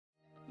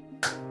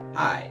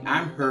Hi,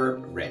 I'm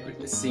Herb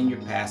Redrick, the senior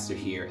pastor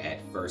here at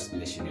First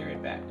Missionary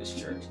Baptist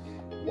Church.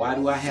 Why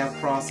do I have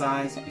cross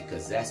eyes?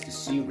 Because that's the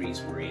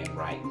series we're in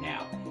right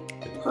now.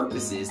 The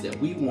purpose is that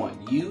we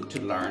want you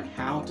to learn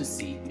how to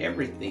see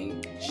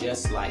everything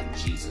just like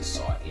Jesus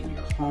saw it in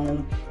your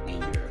home, in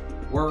your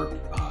work,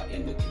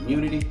 in the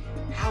community.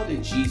 How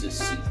did Jesus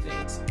see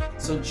things?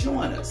 So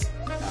join us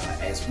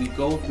as we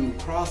go through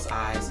cross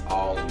eyes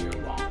all year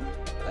long.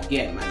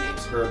 Again, my name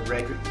is Herb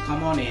Redrick.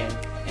 Come on in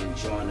and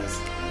join us.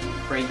 We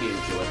pray you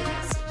enjoy the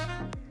message.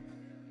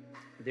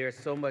 There's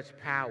so much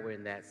power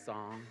in that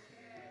song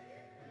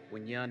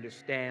when you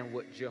understand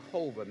what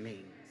Jehovah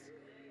means.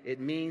 It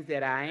means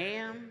that I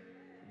am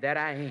that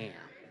I am.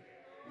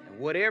 And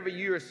whatever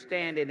you're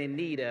standing in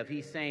need of,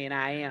 he's saying,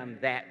 I am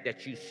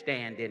that you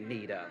stand in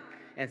need of.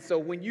 And so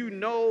when you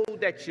know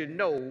that you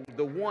know,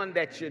 the one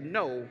that you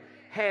know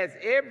has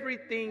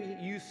everything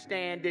you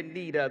stand in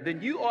need of,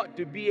 then you ought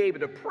to be able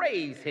to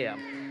praise him.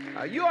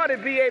 You ought to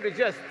be able to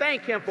just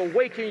thank him for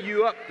waking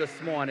you up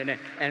this morning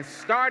and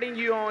starting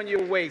you on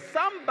your way.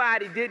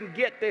 Somebody didn't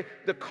get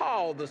the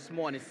call this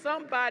morning.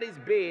 Somebody's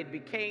bed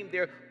became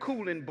their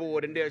cooling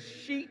board and their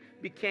sheet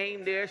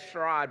became their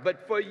shroud.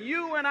 But for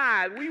you and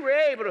I, we were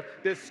able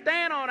to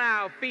stand on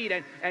our feet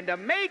and to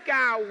make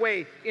our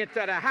way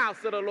into the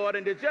house of the Lord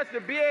and just to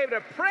be able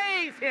to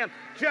praise him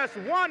just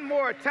one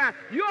more time.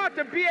 You ought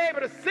to be able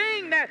to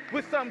sing that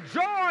with some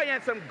joy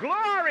and some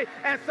glory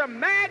and some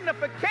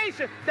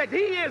magnification that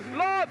he is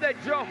Lord,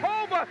 that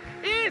Jehovah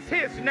is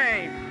his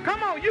name.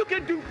 Come on, you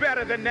can do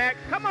better than that.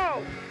 Come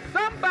on.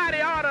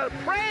 Somebody ought to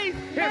praise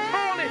his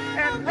holy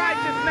and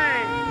righteous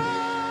name.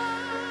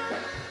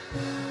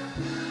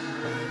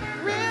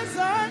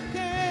 Risen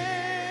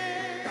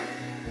King,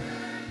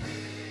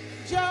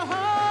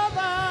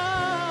 Jehovah,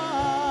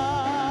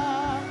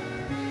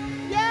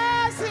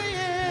 yes he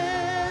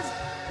is.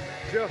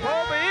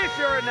 Jehovah is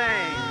your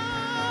name.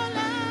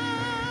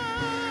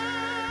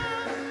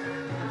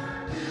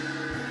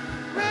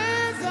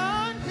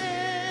 Risen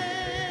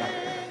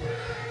King,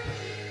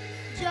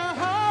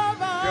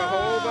 Jehovah,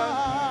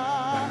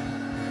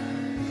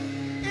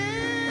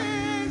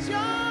 is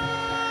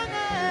your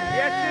name.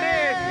 Yes it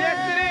is, yes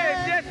it is,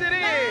 yes it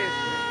is.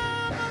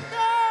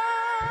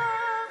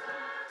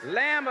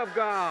 Lamb of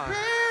God,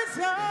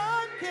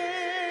 Risen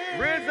King,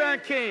 risen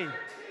King.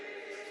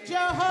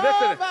 Jehovah,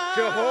 Listen,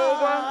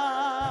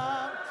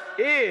 Jehovah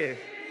is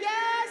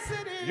yes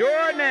it is.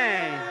 your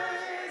name.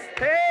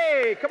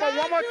 Hey, come on,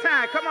 one more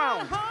time, come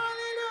on.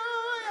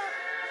 Hallelujah.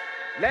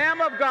 Lamb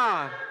of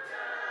God,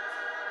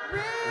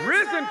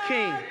 risen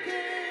King,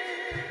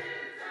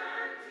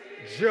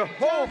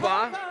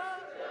 Jehovah.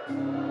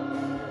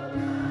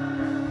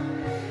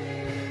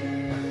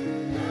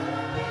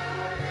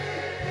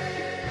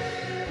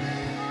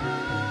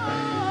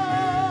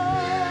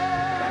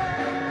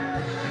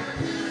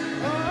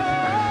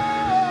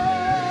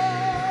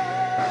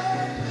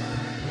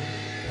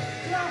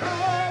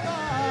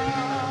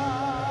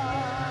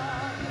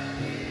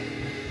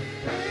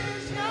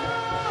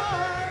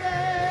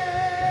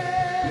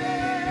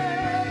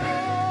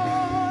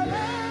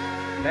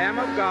 Lamb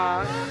of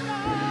God,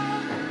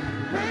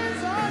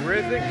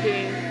 risen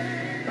King,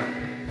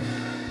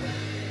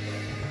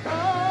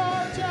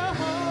 Oh,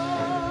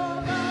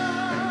 Jehovah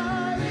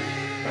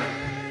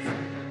is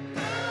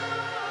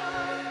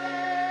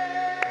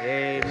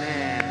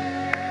amen.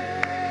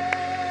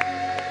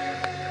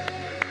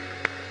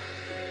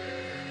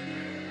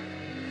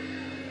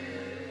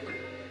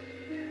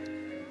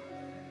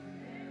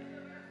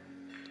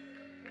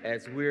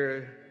 As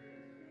we're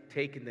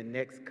taking the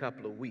next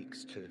couple of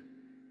weeks to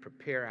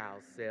prepare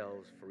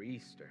ourselves for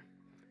Easter.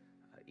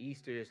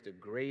 Easter is the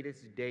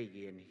greatest day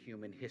in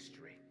human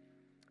history.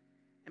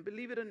 And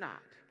believe it or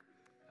not,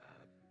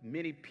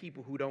 many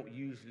people who don't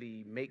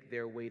usually make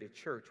their way to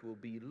church will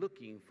be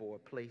looking for a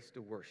place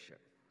to worship.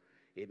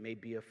 It may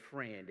be a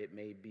friend, it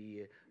may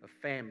be a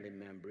family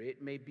member,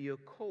 it may be a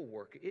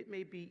coworker, it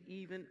may be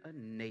even a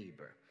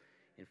neighbor.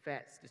 In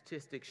fact,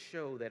 statistics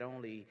show that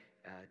only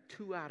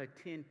 2 out of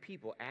 10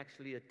 people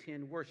actually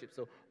attend worship.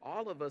 So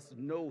all of us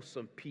know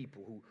some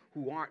people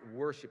who aren't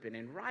worshiping.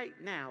 And right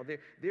now,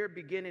 they're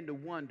beginning to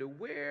wonder,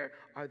 where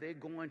are they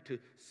going to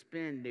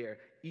spend their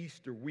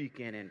Easter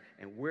weekend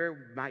and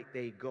where might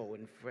they go?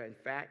 And in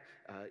fact,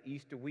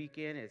 Easter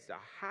weekend is the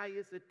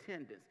highest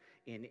attendance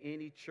in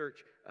any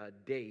church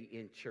day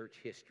in church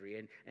history.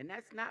 And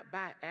that's not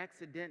by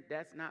accident,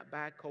 that's not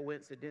by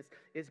coincidence,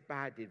 it's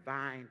by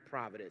divine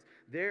providence.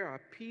 There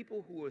are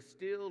people who are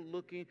still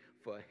looking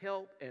for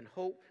help and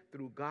hope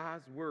through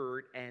God's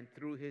word and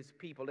through his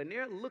people. And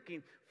they're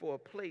looking for a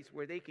place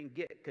where they can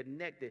get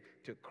connected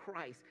to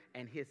Christ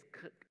and his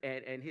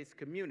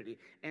community.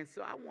 And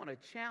so I want to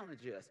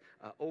challenge us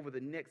over the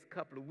next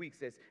couple of weeks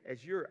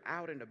as you're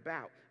out and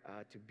about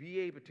to be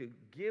able to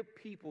give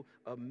people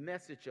a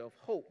message of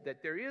hope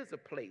that there is a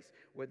place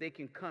where they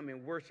can come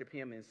and worship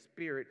him in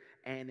spirit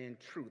and in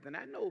truth. And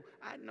I know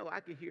I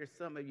can hear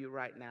some of you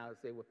right now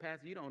say, well,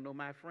 Pastor, you don't know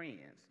my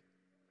friends.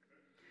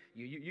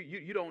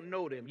 You don't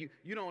know them.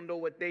 You don't know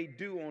what they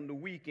do on the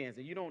weekends,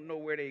 and you don't know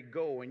where they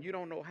go, and you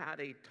don't know how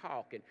they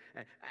talk.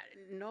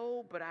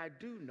 No, but I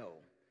do know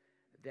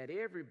that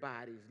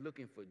everybody's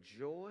looking for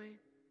joy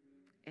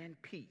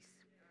and peace.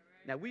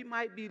 Now, we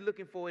might be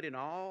looking for it in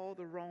all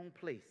the wrong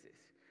places,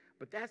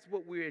 but that's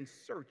what we're in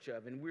search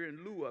of and we're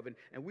in lieu of.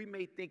 And we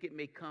may think it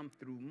may come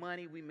through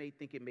money. We may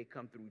think it may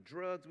come through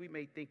drugs. We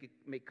may think it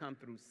may come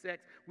through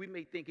sex. We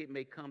may think it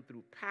may come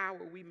through power.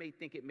 We may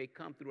think it may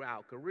come through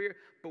our career,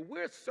 but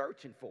we're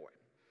searching for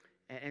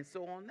it. And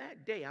so on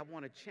that day, I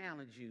want to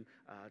challenge you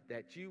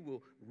that you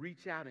will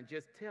reach out and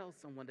just tell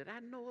someone that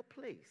I know a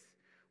place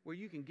where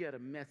you can get a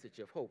message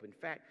of hope. In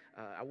fact,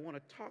 I want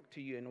to talk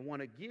to you and I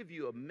want to give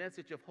you a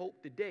message of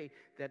hope today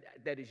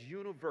that is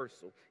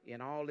universal in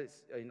all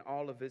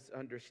of its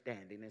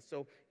understanding. And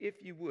so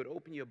if you would,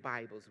 open your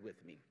Bibles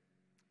with me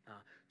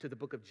to the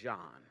book of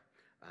John,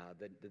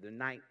 the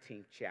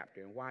 19th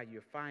chapter. And while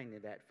you're finding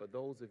that, for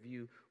those of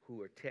you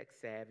who are tech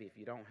savvy, if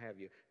you don't have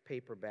your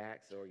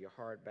paperbacks or your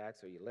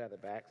hardbacks or your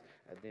leatherbacks,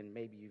 then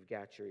maybe you've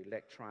got your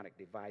electronic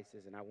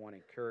devices. And I want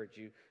to encourage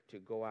you to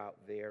go out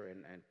there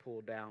and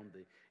pull down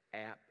the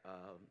app,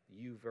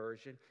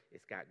 YouVersion.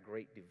 It's got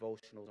great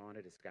devotionals on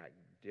it. It's got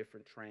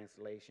different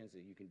translations,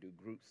 and you can do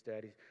group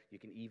studies. You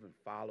can even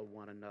follow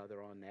one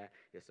another on that.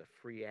 It's a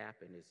free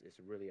app, and it's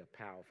really a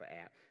powerful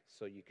app,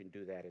 so you can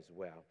do that as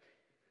well.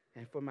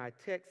 And for my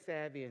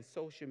tech-savvy and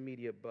social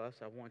media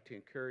buffs, I want to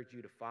encourage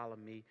you to follow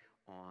me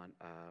on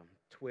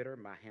Twitter.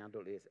 My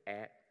handle is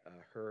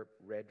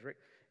 @HerbRedrick,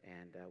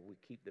 and we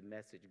keep the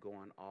message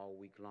going all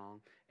week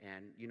long.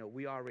 And, you know,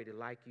 we already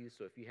like you,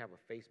 so if you have a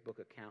Facebook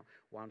account,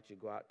 why don't you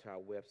go out to our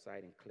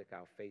website and click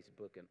our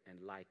Facebook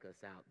and like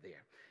us out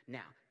there.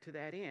 Now, to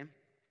that end,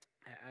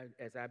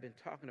 as I've been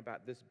talking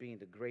about this being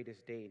the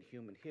greatest day in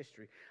human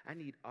history, I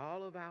need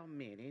all of our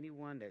men,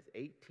 anyone that's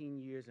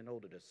 18 years and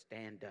older, to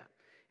stand up.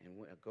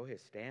 And go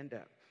ahead, stand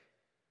up.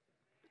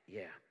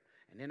 Yeah.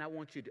 And then I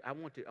want to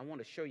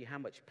show you how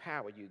much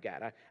power you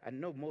got. I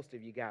know most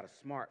of you got a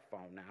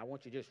smartphone now. I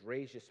want you to just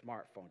raise your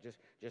smartphone.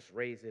 Just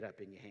raise it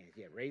up in your hands.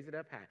 Yeah, raise it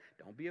up high.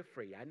 Don't be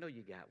afraid. I know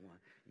you got one.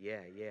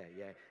 Yeah.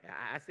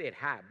 I said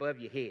high, above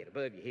your head.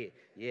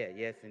 Yeah,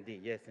 yes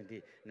indeed.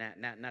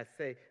 Now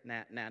say,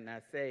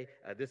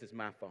 this is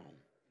my phone.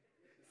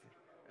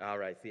 All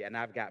right, see, and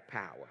I've got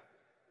power.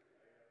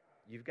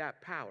 You've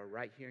got power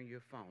right here in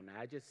your phone.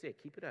 Now, I just said,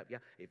 keep it up. Yeah,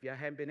 if y'all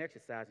haven't been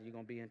exercising, you're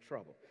going to be in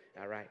trouble.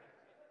 All right?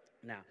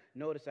 Now,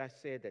 notice I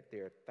said that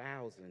there are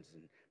thousands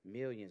and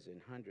millions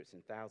and hundreds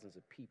and thousands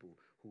of people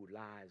whose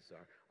lives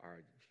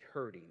are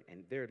hurting,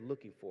 and they're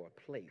looking for a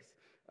place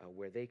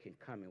where they can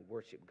come and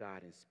worship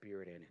God in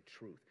spirit and in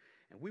truth.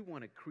 And we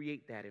want to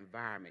create that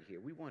environment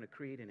here. We want to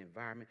create an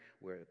environment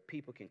where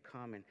people can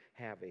come and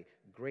have a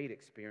great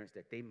experience,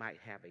 that they might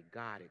have a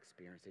God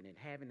experience. And in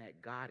having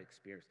that God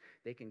experience,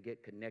 they can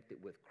get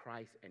connected with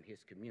Christ and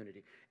his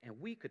community. And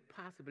we could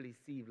possibly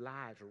see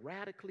lives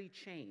radically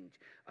changed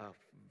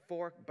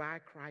by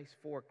Christ,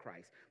 for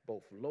Christ,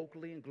 both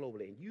locally and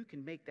globally. And you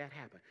can make that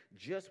happen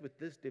just with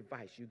this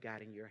device you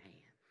got in your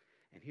hand.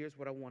 And here's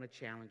what I want to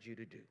challenge you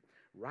to do.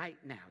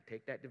 Right now,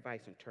 take that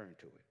device and turn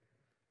to it.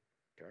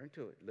 Turn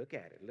to it. Look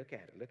at it.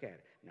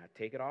 Now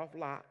take it off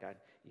lock.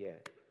 Yeah.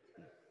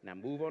 Now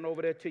move on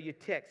over there to your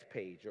text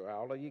page, or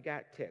all of you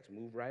got text.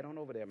 Move right on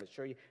over there. I'm going to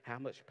show you how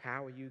much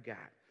power you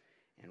got.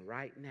 And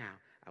right now,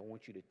 I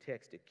want you to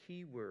text the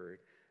keyword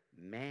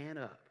man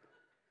up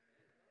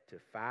to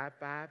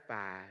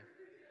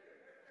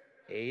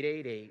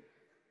 555-888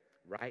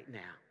 right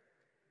now,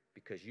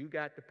 because you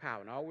got the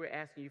power. And all we're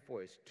asking you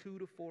for is 2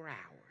 to 4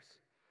 hours,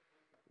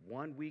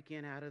 one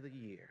weekend out of the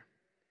year,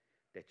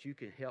 that you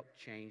can help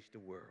change the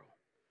world.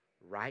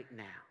 Right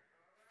now,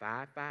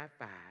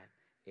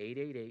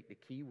 555-888, the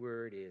key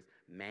word is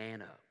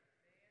man up.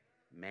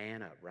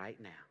 Man up right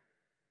now.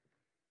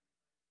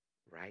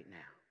 Right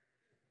now.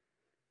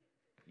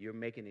 You're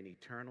making an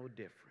eternal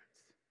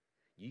difference.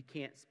 You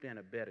can't spend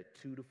a better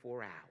 2 to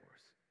 4 hours.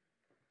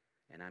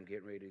 And I'm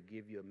getting ready to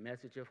give you a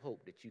message of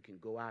hope that you can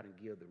go out and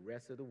give the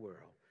rest of the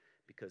world,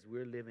 because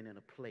we're living in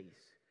a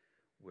place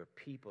where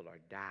people are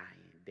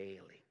dying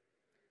daily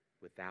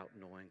without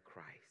knowing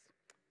Christ.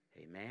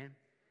 Amen.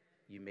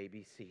 You may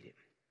be seated.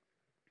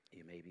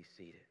 You may be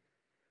seated.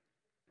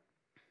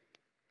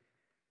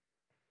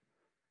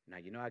 Now,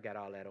 you know I got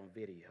all that on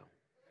video,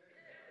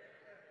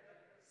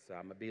 so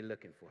I'm going to be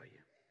looking for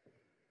you.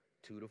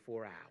 2 to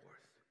 4 hours.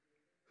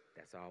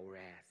 That's all we're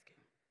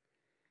asking.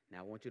 Now,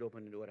 I want you to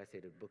open the, what I say,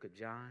 the book of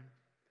John,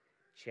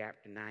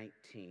 chapter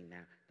 19.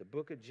 Now, the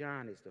book of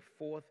John is the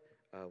fourth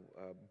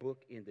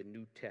book in the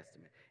New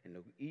Testament. And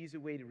the easy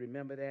way to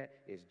remember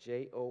that is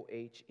John.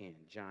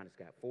 John has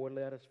got 4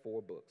 letters,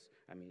 4 books.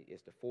 I mean,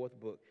 it's the fourth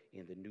book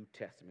in the New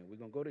Testament. We're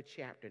going to go to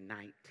chapter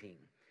 19.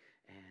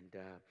 And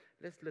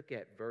let's look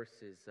at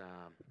verses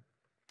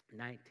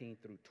 19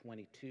 through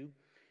 22.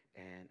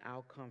 And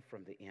I'll come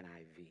from the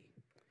NIV.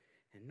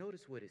 And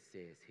notice what it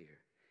says here.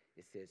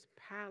 It says,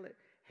 Pilate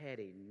had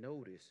a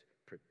notice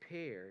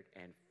prepared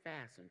and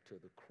fastened to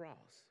the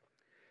cross.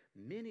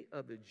 many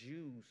of the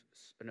Jews,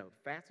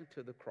 fastened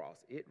to the cross,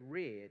 it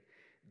read,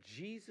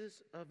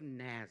 Jesus of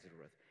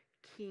Nazareth,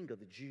 King of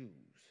the Jews.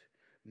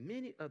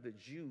 Many of the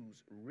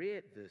Jews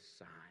read this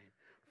sign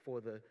for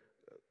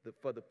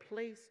the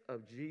place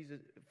of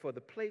Jesus, for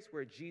the place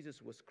where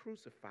Jesus was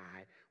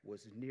crucified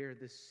was near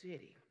the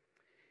city.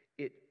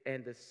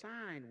 And the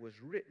sign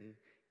was written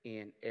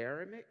in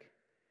Aramaic,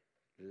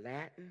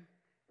 Latin,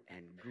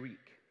 and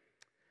Greek.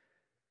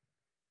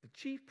 The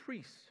chief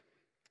priests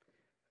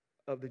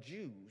of the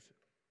Jews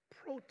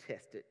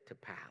protested to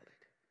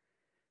Pilate,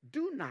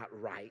 "Do not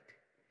write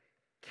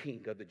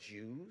King of the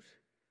Jews,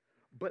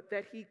 but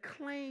that he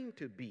claimed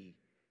to be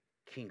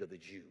King of the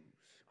Jews."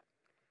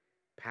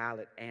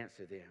 Pilate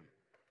answered them,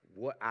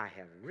 "What I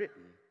have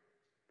written,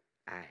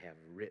 I have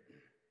written."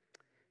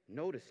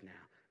 Notice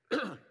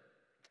now,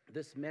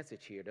 this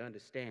message here, to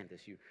understand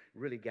this, you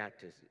really got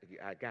to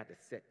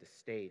set the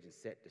stage and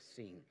set the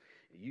scene.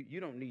 You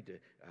don't need to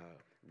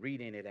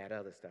read any of that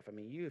other stuff. I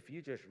mean, if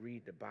you just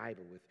read the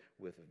Bible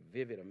with a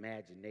vivid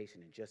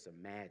imagination and just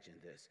imagine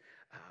this,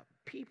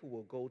 people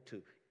will go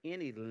to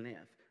any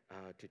length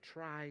to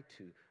try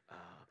to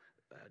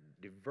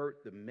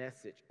divert the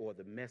message or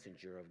the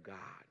messenger of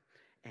God.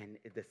 And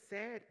the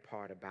sad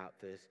part about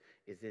this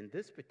is in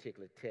this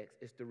particular text,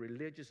 it's the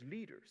religious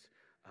leaders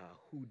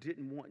who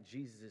didn't want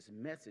Jesus'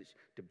 message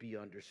to be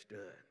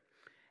understood.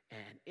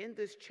 And in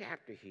this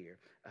chapter here,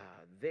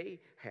 they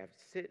have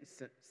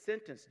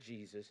sentenced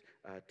Jesus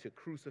to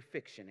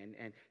crucifixion.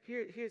 And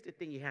here's the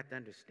thing you have to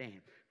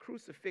understand.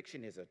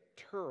 Crucifixion is a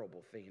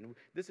terrible thing.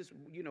 This is,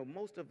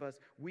 most of us,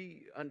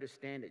 we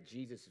understand that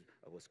Jesus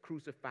was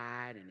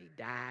crucified and he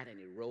died and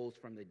he rose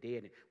from the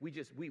dead. And we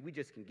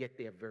just can get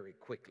there very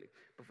quickly.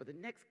 But for the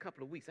next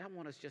couple of weeks, I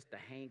want us just to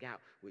hang out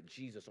with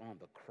Jesus on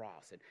the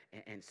cross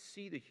and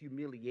see the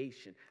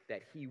humiliation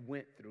that he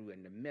went through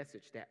and the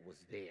message that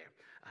was there.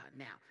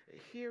 Now,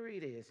 here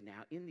it is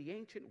now. In the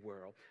ancient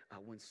world,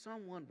 when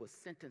someone was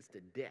sentenced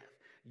to death,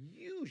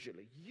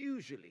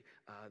 usually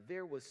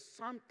there was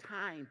some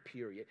time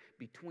period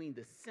between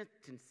the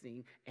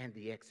sentencing and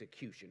the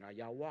execution. Are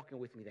y'all walking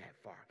with me that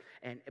far?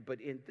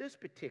 But in this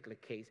particular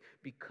case,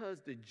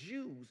 because the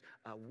Jews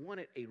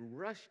wanted a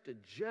rush to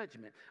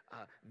judgment,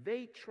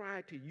 they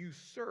tried to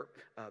usurp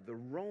the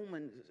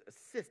Roman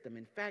system.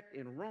 In fact,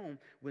 in Rome,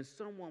 when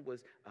someone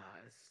was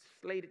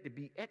slated to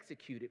be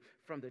executed,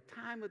 from the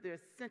time of their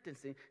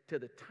sentencing to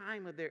the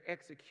time of their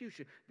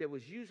execution, there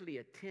was usually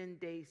a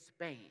 10-day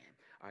span.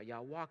 Are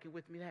y'all walking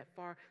with me that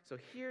far? So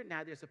here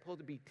now, there's supposed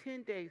to be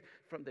 10 days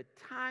from the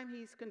time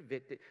he's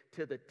convicted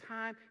to the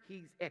time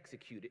he's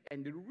executed.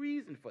 And the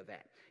reason for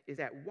that is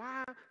that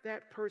while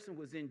that person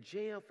was in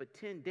jail for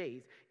 10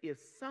 days, if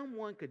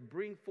someone could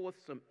bring forth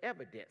some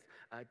evidence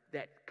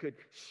that could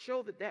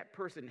show that that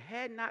person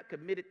had not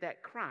committed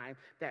that crime,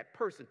 that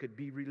person could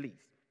be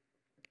released.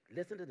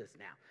 Listen to this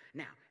now.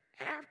 Now,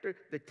 after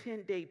the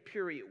 10-day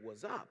period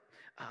was up,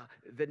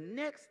 the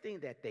next thing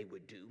that they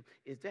would do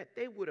is that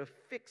they would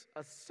affix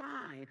a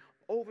sign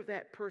over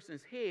that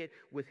person's head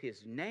with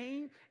his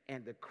name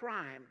and the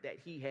crime that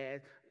he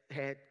had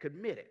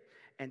committed.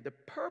 And the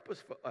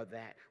purpose of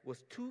that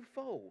was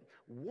twofold.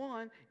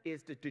 One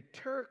is to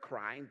deter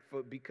crime,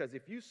 because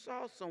if you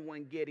saw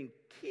someone getting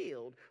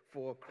killed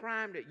for a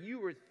crime that you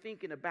were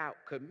thinking about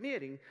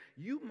committing,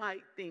 you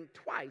might think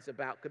twice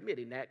about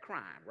committing that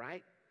crime,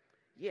 right?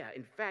 Yeah,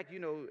 in fact,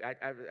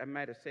 I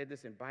might have said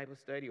this in Bible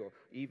study or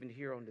even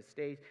here on the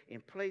stage.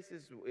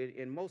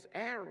 In most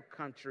Arab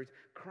countries,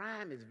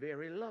 crime is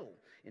very low.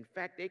 In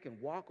fact, they can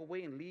walk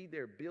away and leave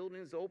their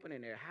buildings open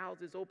and their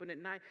houses open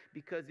at night,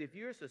 because if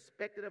you're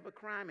suspected of a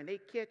crime and they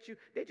catch you,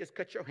 they just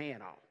cut your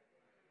hand off.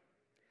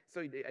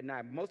 So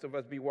now most of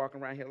us be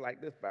walking around here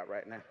like this about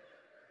right now,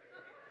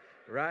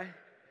 right?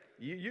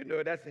 You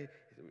know that's it.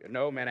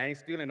 No, man, I ain't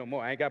stealing no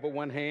more. I ain't got but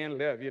one hand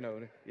left,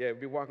 Yeah,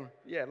 be walking,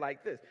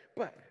 like this.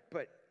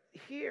 But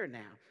here now,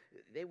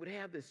 they would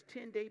have this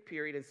 10-day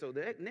period, and so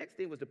the next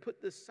thing was to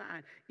put this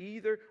sign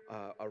either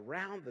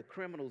around the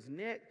criminal's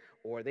neck,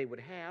 or they would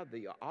have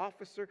the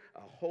officer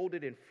hold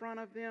it in front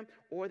of them,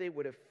 or they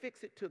would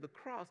affix it to the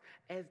cross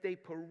as they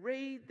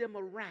parade them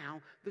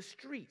around the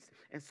streets.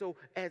 And so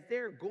as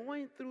they're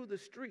going through the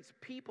streets,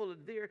 people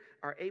there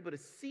are able to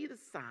see the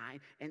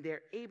sign, and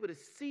they're able to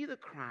see the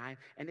crime,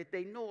 and if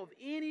they know of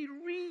any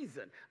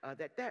reason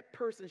that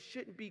person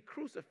shouldn't be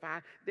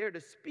crucified, they're to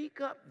speak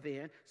up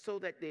then so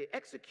that the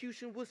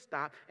execution will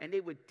stop, and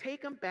they would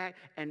take him back,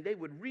 and they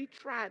would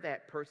retry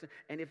that person,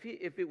 and if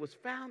it was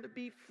found to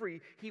be free,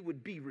 he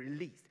would be released.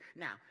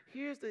 Now,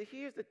 here's the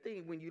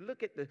thing. When you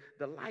look at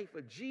the life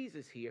of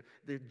Jesus here,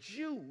 the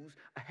Jews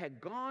had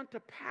gone to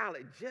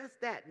Pilate just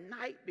that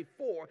night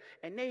before,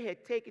 and they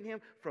had taken him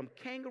from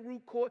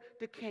kangaroo court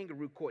to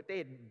kangaroo court. They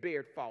had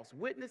bared false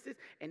witnesses,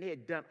 and they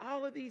had done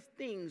all of these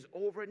things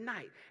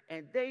overnight.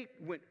 And they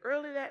went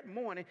early that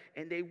morning,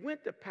 and they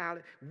went to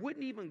Pilate,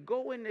 wouldn't even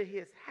go into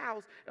his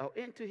house or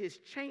into his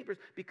chamber chambers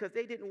because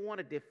they didn't want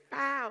to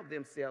defile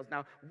themselves.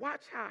 Now,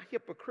 watch how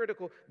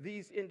hypocritical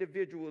these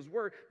individuals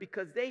were,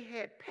 because they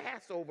had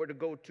Passover to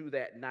go to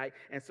that night,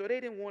 and so they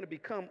didn't want to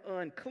become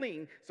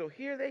unclean. So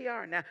here they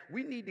are now.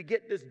 We need to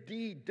get this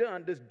deed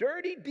done, this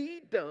dirty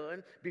deed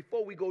done,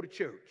 before we go to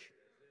church.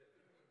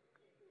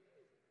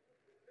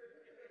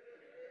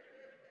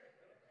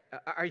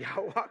 Are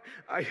y'all?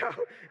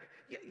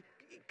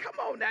 Come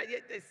on now.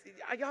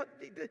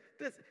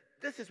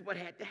 This is what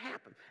had to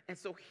happen. And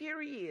so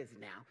here he is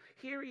now.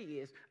 Here he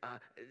is.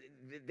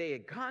 They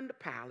had gone to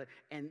Pilate,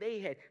 and they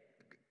had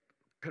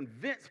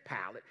convinced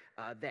Pilate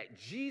that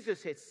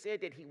Jesus had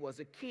said that he was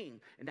a king.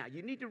 And now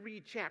you need to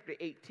read chapter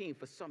 18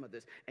 for some of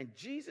this. And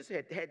Jesus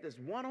had this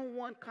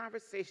one-on-one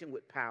conversation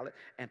with Pilate,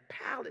 and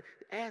Pilate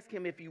asked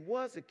him if he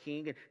was a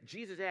king, and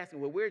Jesus asked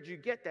him, well, where'd you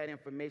get that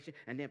information?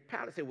 And then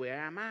Pilate said, well,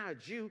 am I a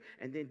Jew?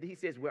 And then he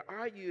says, well,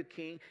 are you a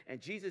king?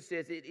 And Jesus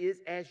says, it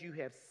is as you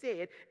have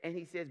said. And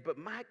he says, but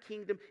my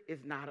kingdom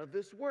is not of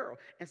this world.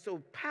 And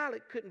so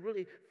Pilate couldn't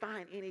really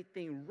find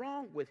anything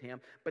wrong with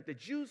him, but the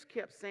Jews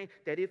kept saying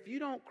that if you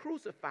don't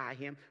crucify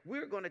him,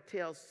 we're going to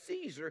tell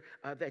Caesar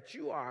that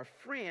you are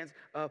friends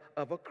of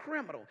a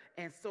criminal.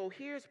 And so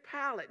here's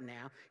Pilate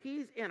now.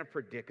 He's in a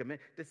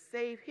predicament to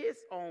save his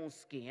own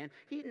skin.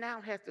 He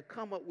now has to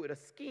come up with a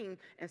scheme.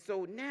 And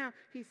so now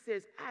he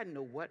says, I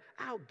know what,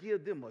 I'll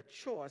give them a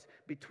choice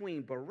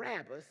between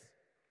Barabbas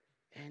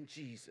and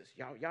Jesus.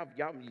 Y'all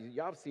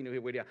seen it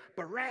here.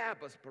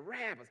 Barabbas.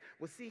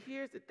 Well, see,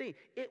 here's the thing.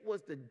 It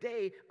was the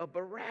day of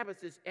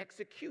Barabbas'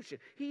 execution.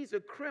 He's a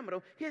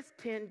criminal. His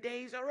 10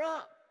 days are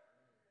up.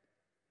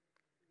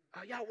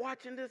 Are y'all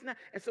watching this now?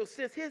 And so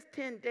since his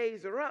 10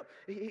 days are up,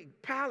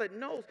 Pilate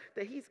knows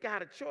that he's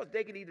got a choice.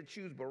 They can either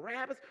choose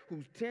Barabbas,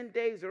 whose 10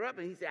 days are up,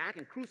 and he said, I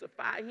can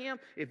crucify him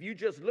if you're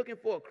just looking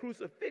for a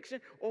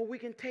crucifixion, or we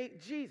can take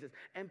Jesus.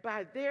 And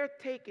by their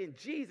taking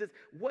Jesus,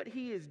 what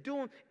he is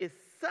doing is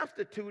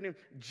substituting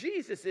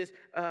Jesus's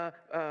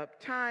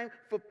time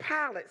for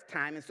Pilate's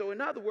time. And so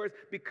in other words,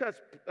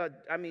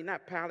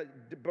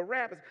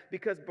 Barabbas,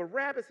 because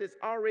Barabbas has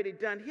already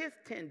done his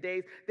 10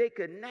 days, they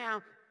could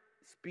now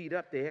speed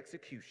up the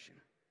execution.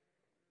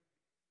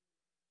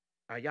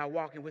 Are y'all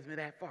walking with me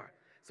that far?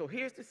 So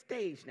here's the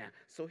stage now.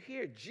 So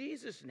here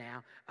Jesus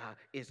now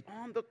is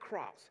on the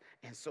cross.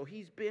 And so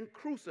he's been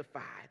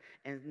crucified.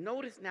 And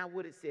notice now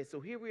what it says.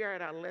 So here we are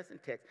at our lesson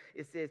text.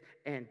 It says,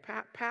 and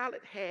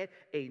Pilate had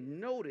a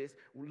notice,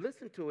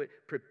 listen to it,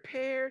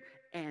 prepared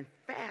and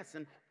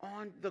fastened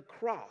on the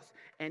cross.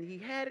 And he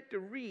had it to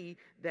read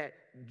that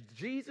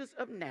Jesus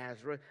of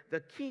Nazareth, the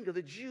King of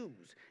the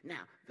Jews.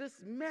 Now,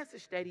 this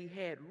message that he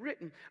had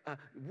written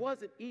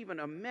wasn't even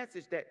a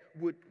message that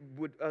would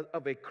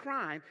of a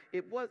crime.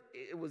 It wasn't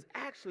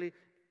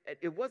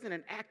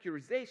an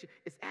accusation.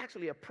 It's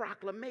actually a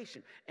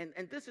proclamation.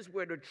 And this is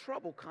where the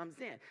trouble comes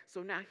in.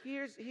 So now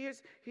here's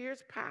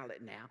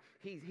Pilate now.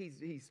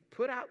 He's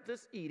put out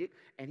this edict,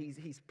 and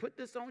he's put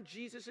this on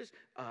Jesus's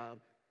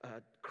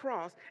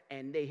cross,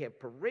 and they have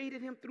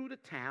paraded him through the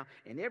town,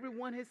 and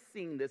everyone has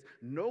seen this.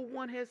 No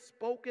one has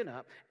spoken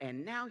up,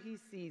 and now he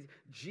sees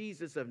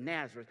Jesus of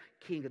Nazareth,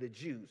 King of the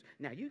Jews.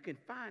 Now you can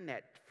find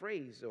that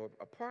phrase or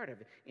a part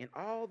of it in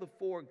all the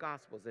four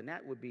Gospels, and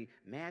that would be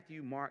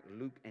Matthew, Mark,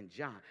 Luke, and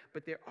John.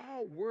 But they're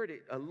all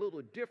worded a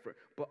little different,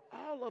 but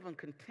all of them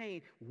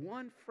contain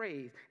one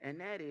phrase, and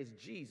that is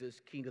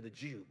Jesus, King of the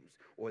Jews,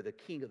 or the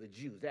King of the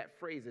Jews. That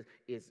phrase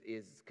is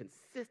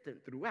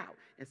consistent throughout.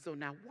 And so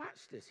now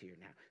watch this here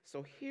now.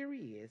 So here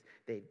he is.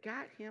 They've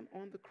got him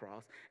on the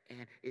cross,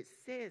 and it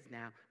says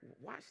now,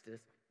 watch this,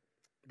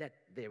 that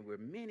there were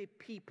many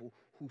people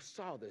who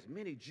saw this,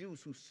 many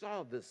Jews who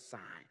saw this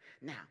sign.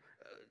 Now,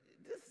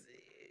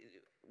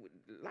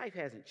 life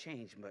hasn't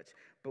changed much,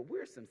 but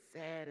we're some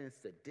sad and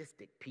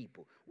sadistic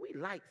people. We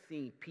like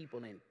seeing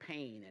people in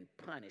pain and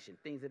punished and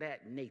things of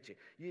that nature.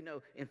 You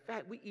know, in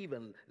fact, we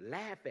even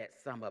laugh at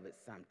some of it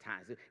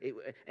sometimes.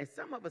 And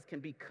some of us can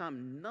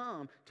become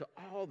numb to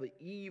all the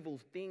evil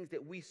things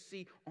that we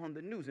see on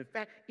the news. In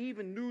fact,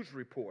 even news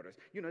reporters,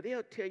 you know,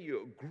 they'll tell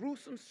you a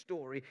gruesome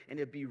story, and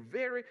it'll be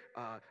very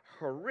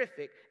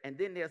horrific, and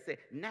then they'll say,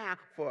 now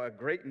for a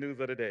great news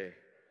of the day.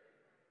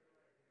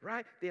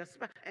 Right?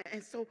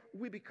 And so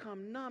we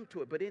become numb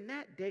to it. But in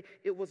that day,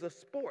 it was a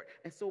sport.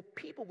 And so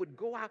people would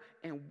go out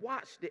and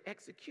watch the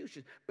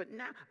executions. But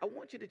now I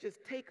want you to just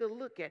take a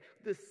look at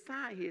the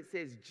sign here. It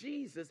says,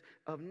 Jesus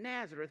of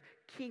Nazareth,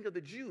 King of the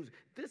Jews.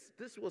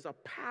 This was a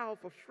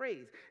powerful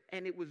phrase.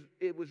 And it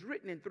was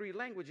written in 3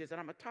 languages.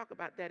 And I'm going to talk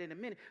about that in a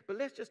minute. But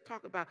let's just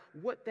talk about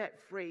what that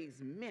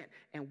phrase meant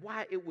and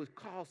why it would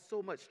cause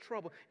so much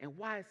trouble and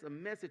why it's a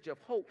message of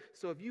hope.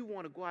 So if you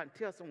want to go out and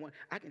tell someone,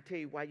 I can tell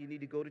you why you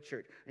need to go to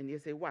church. And you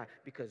say, why?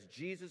 Because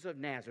Jesus of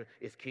Nazareth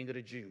is King of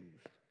the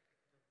Jews.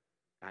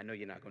 I know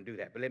you're not going to do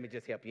that, but let me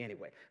just help you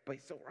anyway.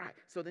 But so, right.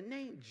 So the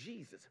name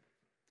Jesus,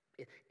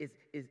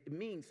 It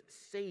means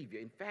Savior.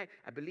 In fact,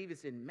 I believe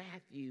it's in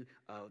Matthew,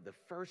 the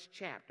first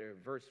chapter,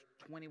 verse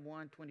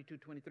 21, 22,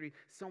 23,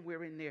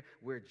 somewhere in there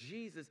where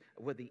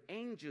the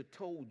angel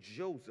told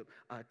Joseph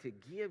to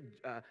give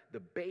the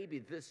baby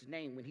this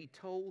name when he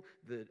told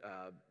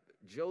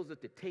Joseph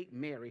to take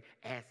Mary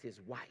as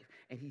his wife.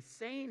 And he's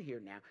saying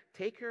here now,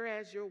 take her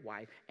as your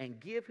wife and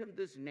give him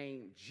this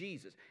name,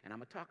 Jesus. And I'm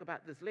going to talk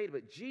about this later,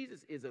 but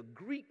Jesus is a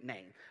Greek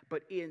name.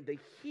 But in the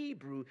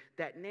Hebrew,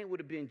 that name would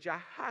have been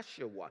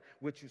Jehoshua,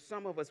 which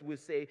some of us would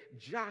say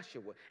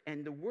Joshua.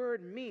 And the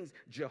word means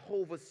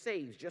Jehovah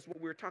saves, just what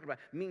we were talking about.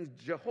 Means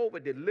Jehovah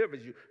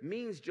delivers you,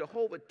 means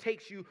Jehovah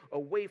takes you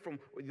away from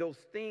those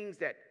things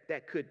that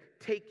could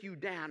take you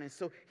down. And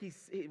so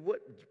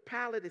what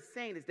Pilate is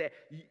saying is that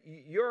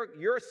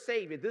your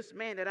Savior, this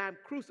man that I'm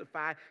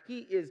crucified,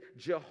 he is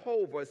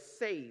Jehovah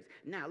saves.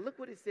 Now look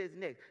what it says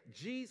next.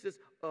 Jesus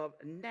of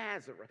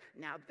Nazareth.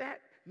 Now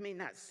that may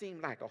not seem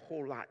like a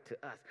whole lot to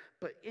us,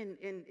 but in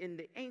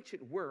the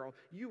ancient world,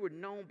 you were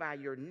known by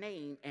your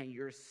name and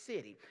your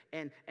city.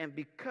 And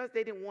because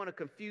they didn't want to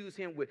confuse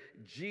him with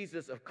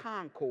Jesus of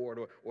Concord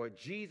or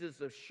Jesus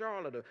of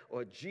Charlotte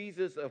or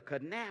Jesus of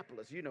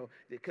Kannapolis,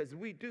 because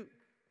we do.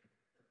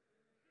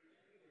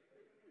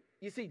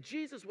 You see,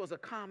 Jesus was a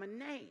common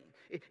name.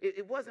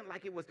 It wasn't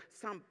like it was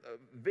some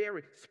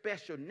very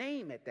special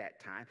name at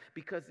that time,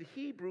 because the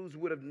Hebrews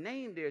would have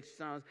named their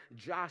sons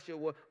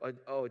Joshua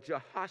or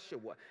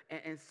Jehoshua.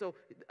 And so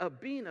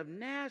being of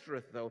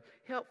Nazareth, though,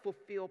 helped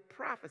fulfill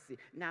prophecy.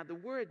 Now, the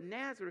word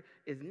Nazareth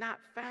is not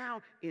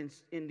found in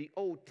the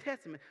Old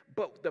Testament,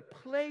 but the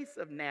place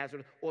of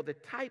Nazareth, or the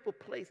type of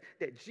place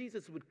that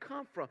Jesus would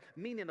come from,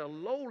 meaning a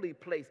lowly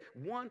place,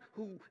 one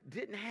who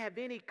didn't have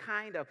any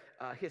kind of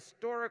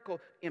historical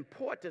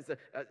importance,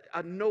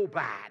 a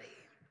nobody.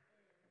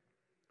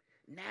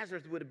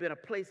 Nazareth would have been a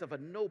place of a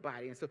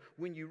nobody. And so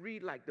when you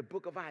read like the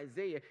book of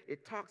Isaiah,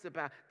 it talks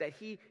about that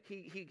he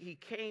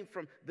came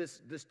from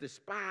this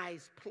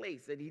despised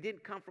place, and he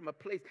didn't come from a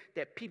place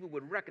that people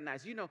would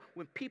recognize.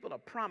 When people are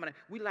prominent,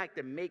 we like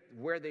to make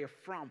where they're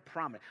from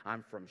prominent.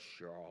 I'm from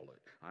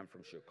Charlotte. I'm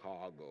from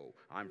Chicago.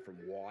 I'm from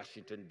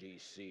Washington,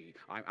 D.C.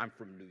 I'm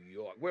from New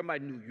York. Where are my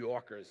New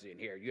Yorkers in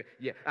here?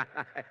 Yeah.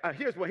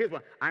 Here's one.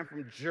 I'm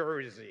from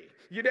Jersey.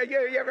 You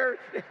ever,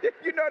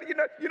 you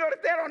notice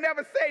they don't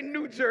ever say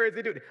New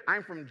Jersey, do they?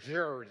 I'm from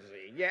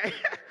Jersey. Yeah.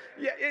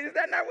 Yeah. Is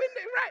that not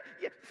right?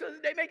 Yeah. So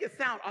they make it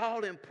sound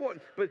all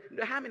important. But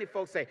how many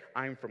folks say,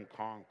 I'm from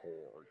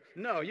Concord?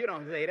 No, you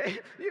don't say that.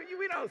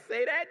 We don't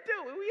say that,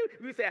 do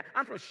we? We say,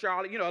 I'm from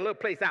Charlotte, a little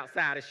place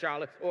outside of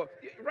Charlotte. Or,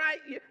 right?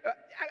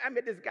 I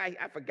met this guy,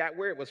 I forgot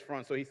where it was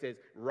from, so he says,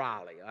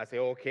 Raleigh. I say,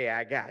 okay,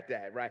 I got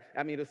that, right?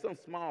 I mean, it's some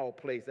small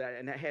place,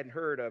 and I hadn't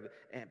heard of it.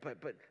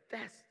 But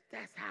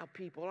that's how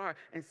people are.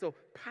 And so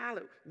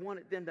Pilate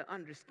wanted them to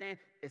understand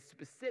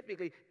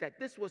specifically that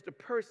this was the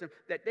person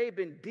that they've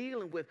been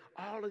dealing with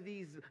all of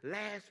these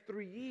last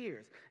 3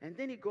 years. And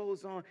then he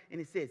goes on and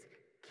he says,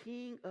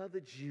 King of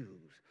the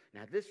Jews.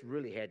 Now, this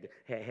really had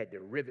to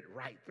rivet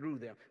right through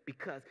them,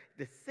 because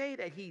to say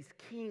that he's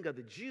king of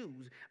the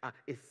Jews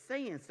is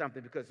saying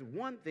something, because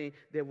one thing,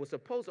 there was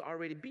supposed to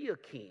already be a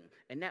king,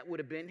 and that would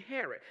have been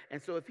Herod.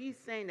 And so if he's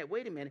saying that,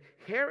 wait a minute,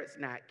 Herod's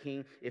not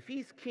king, if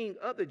he's king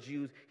of the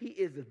Jews, he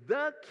is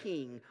the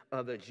king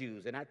of the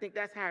Jews. And I think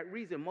that's how it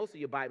reads in most of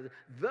your Bibles,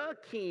 the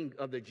king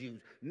of the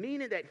Jews,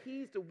 meaning that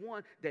he's the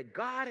one that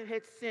God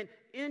had sent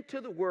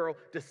into the world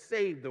to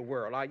save the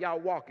world. Are y'all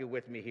walking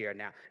with me here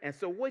now? And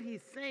so what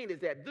he's saying is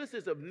that this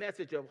is a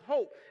message of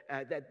hope,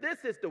 that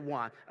this is the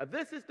one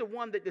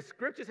that the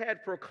scriptures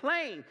had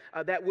proclaimed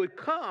that would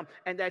come,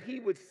 and that he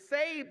would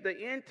save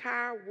the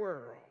entire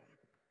world.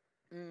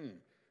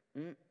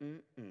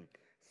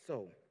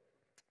 So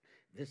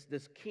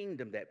this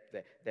kingdom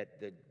that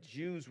the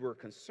Jews were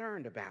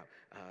concerned about,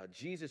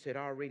 Jesus had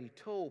already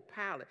told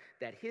Pilate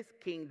that his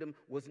kingdom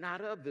was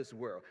not of this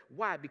world.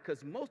 Why?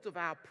 Because most of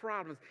our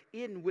problems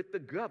end with the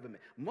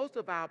government. Most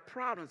of our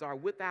problems are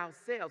with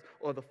ourselves,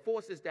 or the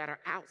forces that are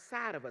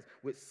outside of us,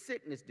 with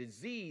sickness,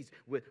 disease,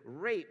 with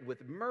rape,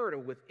 with murder,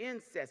 with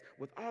incest,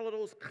 with all of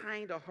those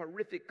kind of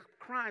horrific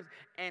crimes.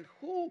 And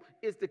who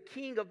is the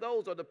king of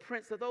those, or the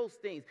prince of those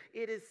things?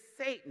 It is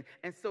Satan.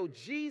 And so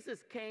Jesus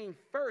came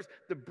first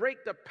to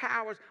break the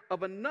powers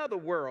of another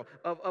world,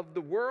 of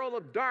the world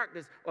of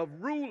darkness, of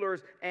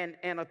rulers and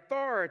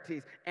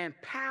authorities and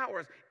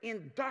powers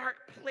in dark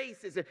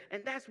places.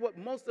 And that's what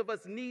most of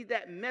us need,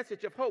 that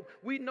message of hope.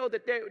 We know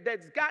that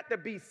there's got to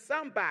be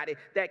somebody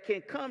that can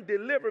come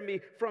deliver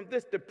me from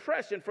this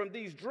depression, from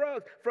these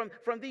drugs,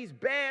 from these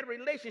bad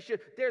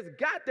relationships. There's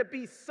got to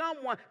be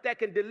someone that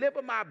can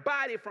deliver my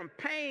body from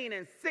pain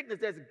and sickness.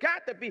 There's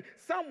got to be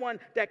someone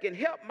that can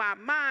help my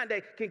mind,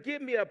 that can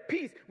give me a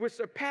peace which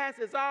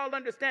surpasses all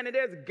understanding.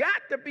 and there's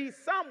got to be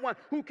someone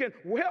who can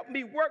help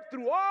me work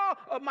through all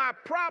of my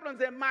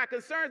problems and my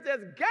concerns.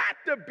 There's got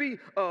to be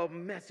a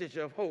message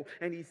of hope.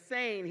 And he's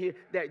saying here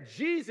that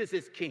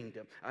Jesus'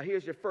 kingdom,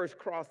 here's your first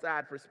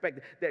cross-eyed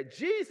perspective, that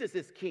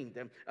Jesus'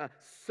 kingdom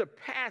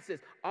surpasses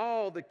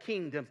all the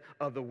kingdoms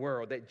of the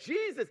world. That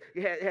Jesus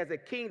has a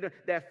kingdom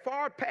that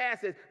far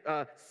passes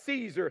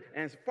Caesar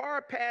and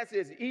far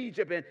passes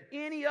Egypt and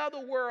any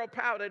other world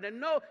power. To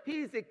know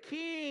he's the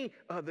king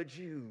of the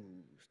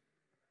Jews.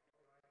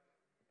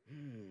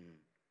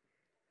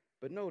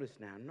 But notice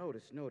now,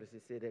 notice,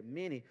 it said that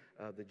many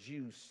of the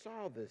Jews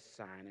saw this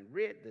sign and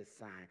read this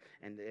sign,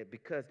 and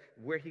because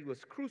where he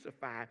was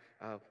crucified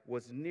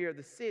was near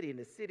the city, and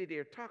the city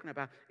they're talking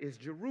about is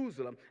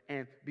Jerusalem,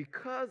 and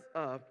because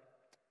of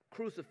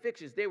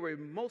crucifixions, they were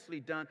mostly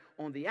done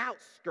on the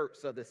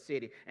outskirts of the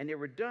city, and they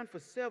were done for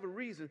several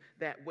reasons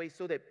that way,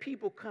 so that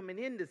people coming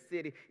in the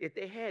city, if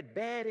they had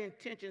bad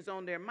intentions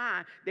on their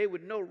mind, they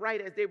would know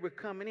right as they were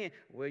coming in,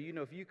 well, you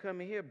know, if you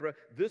come in here, bro,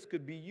 this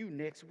could be you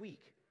next week.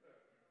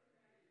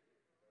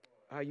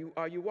 Are you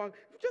walking?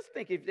 Just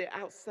think if they're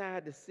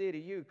outside the city,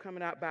 you're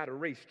coming out by the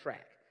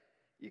racetrack.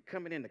 You're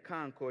coming into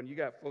Concord, and you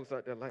got folks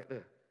out there like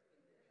that.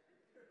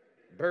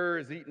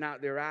 Birds eating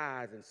out their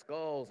eyes and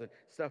skulls and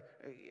stuff.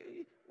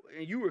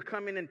 And you were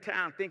coming in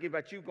town thinking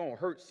about you going to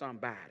hurt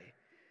somebody.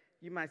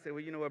 You might say, well,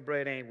 you know what,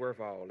 bro, it ain't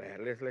worth all that.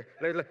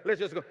 Let's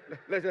just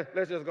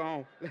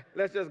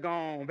go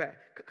on back.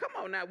 Come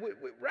on now,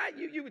 right?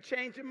 You would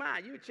change your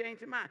mind. You would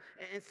change your mind.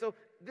 And so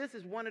this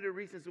is one of the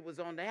reasons it was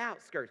on the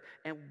outskirts.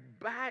 And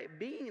by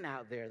being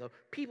out there, though,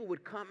 people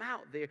would come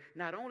out there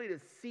not only to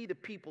see the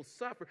people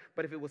suffer,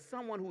 but if it was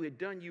someone who had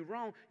done you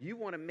wrong, you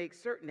want to make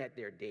certain that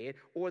they're dead.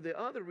 Or the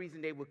other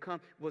reason they would come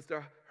was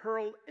to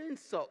hurl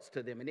insults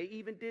to them. And they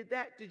even did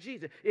that to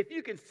Jesus. If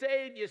you can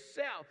save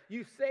yourself,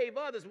 you save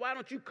others. Why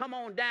don't you come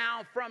on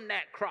down from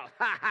that cross?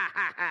 Ha, ha,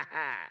 ha, ha,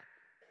 ha.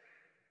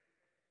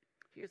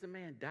 Here's a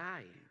man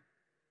dying.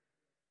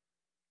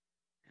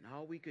 And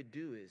all we could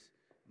do is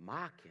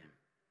mock him.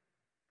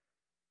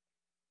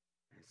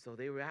 And so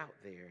they were out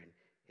there,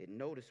 and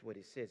notice what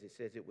it says. It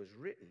says it was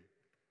written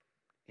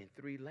in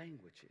 3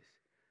 languages.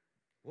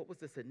 What was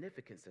the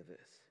significance of this?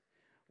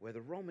 Well,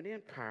 the Roman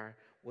Empire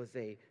was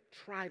a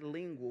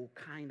trilingual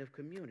kind of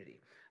community.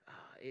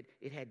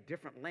 It had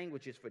different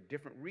languages for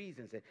different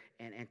reasons,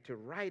 and to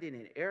write it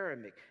in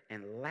Aramaic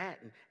and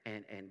Latin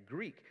and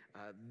Greek,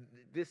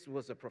 this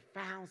was a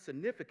profound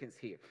significance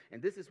here. And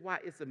this is why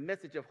it's a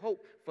message of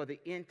hope for the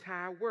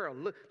entire world.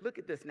 Look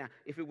at this now.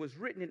 If it was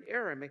written in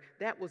Aramaic,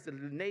 that was the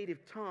native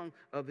tongue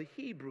of the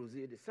Hebrews.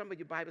 Some of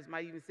your Bibles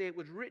might even say it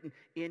was written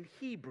in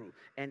Hebrew.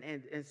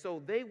 And so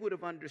they would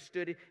have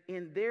understood it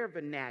in their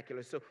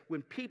vernacular. So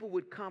when people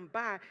would come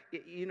by,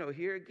 you know,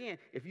 here again,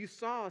 if you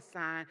saw a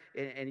sign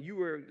and you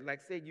were, like,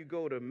 say you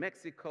go to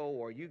Mexico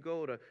or you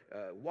go to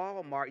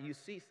Walmart, you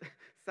see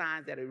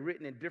signs that are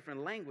written in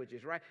different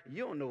languages, right?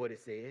 You don't know what it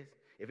says.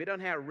 If it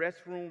doesn't have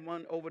restroom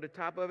on over the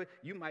top of it,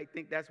 you might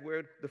think that's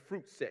where the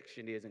fruit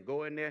section is and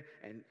go in there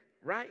and,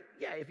 right?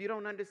 Yeah, if you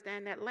don't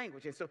understand that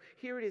language. And so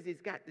here it is.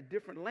 He's got the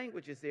different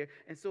languages there.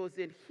 And so it's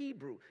in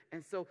Hebrew.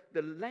 And so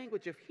the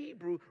language of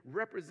Hebrew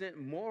represents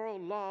moral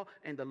law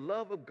and the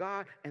love of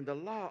God and the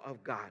law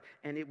of God.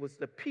 And it was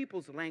the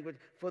people's language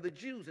for the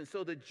Jews. And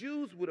so the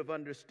Jews would have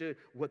understood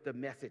what the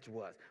message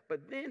was.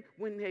 But then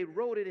when they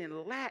wrote it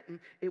in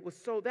Latin,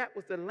 that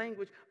was the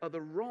language of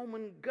the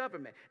Roman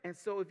government. And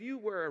so if you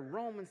were a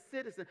Roman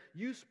citizen,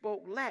 you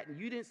spoke Latin.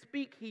 You didn't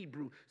speak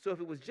Hebrew. So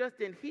if it was just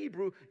in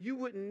Hebrew, you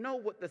wouldn't know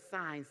what the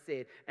sign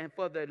said. And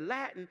for the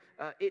Latin,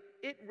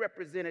 it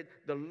represented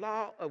the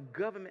law of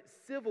government,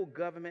 civil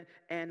government,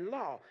 and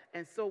law.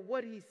 And so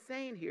what he's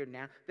saying here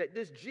now, that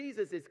this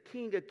Jesus is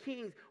King of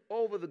Kings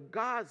over the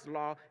God's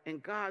law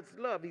and God's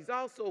love. He's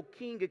also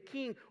King of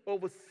Kings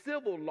over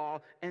civil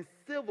law and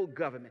civil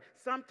government.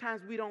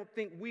 Sometimes we don't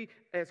think we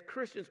as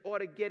Christians ought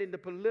to get in the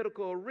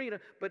political arena,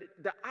 but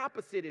the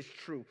opposite is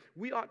true.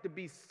 We ought to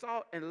be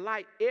salt and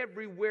light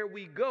everywhere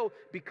we go,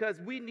 because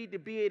we need to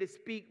be able to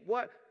speak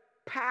what?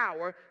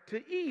 Power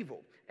to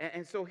evil.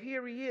 And so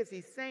here he is.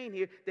 He's saying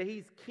here that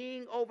he's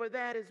king over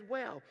that as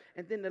well.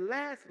 And then the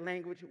last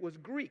language was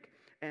Greek.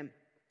 And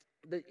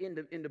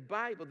in the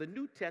Bible, the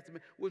New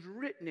Testament was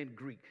written in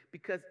Greek,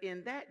 because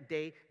in that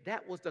day,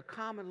 that was the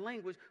common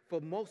language for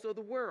most of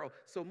the world.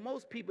 So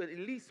most people at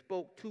least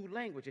spoke 2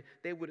 languages.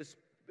 They would have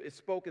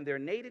spoken their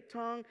native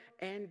tongue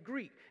and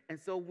Greek. And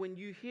so when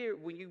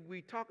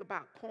we talk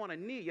about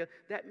koinonia,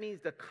 that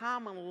means the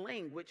common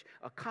language,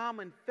 a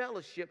common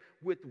fellowship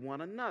with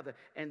one another.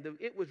 And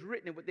it was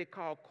written in what they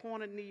call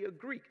koinonia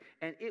Greek.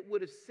 And it would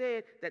have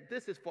said that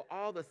this is for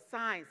all the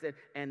science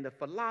and the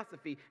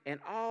philosophy and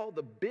all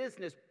the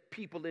business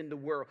people in the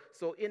world.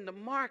 So in the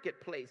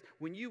marketplace,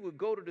 when you would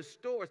go to the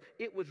stores,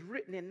 it was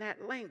written in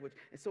that language.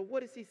 And so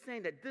what is he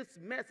saying? That this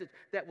message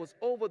that was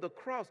over the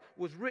cross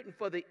was written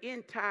for the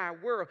entire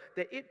world,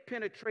 that it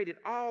penetrated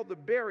all the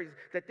barriers,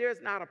 that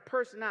there's not a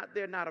person out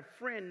there, not a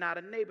friend, not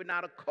a neighbor,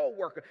 not a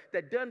co-worker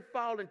that doesn't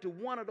fall into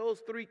one of those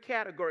three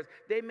categories.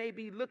 They may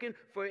be looking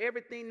for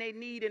everything they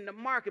need in the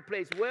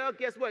marketplace. Well,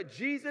 guess what?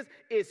 Jesus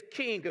is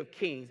King of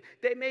Kings.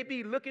 They may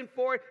be looking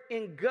for it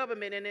in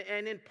government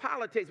and in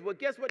politics. Well,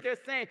 guess what they're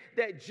saying?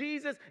 That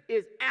Jesus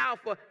is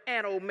Alpha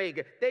and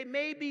Omega. They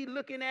may be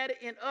looking at it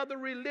in other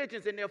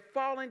religions, and they're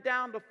falling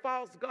down to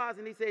false gods.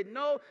 And he said,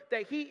 no,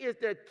 that he is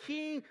the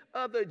King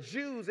of the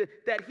Jews, and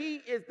that he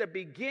is the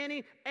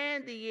beginning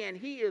and the end.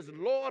 He is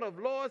Lord of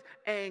lords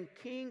and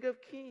King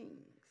of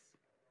kings.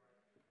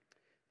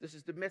 This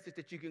is the message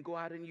that you can go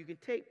out and you can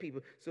take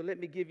people. So let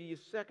me give you your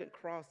second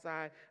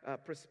cross-eyed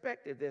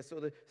perspective there. So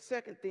the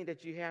second thing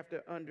that you have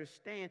to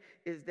understand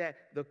is that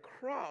the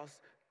cross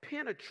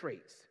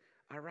penetrates,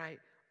 all right,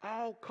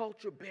 all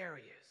cultural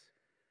barriers.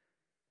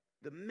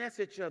 The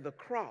message of the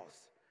cross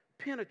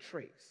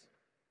penetrates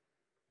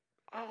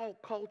all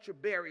culture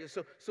barriers.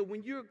 So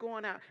when you're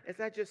going out, as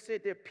I just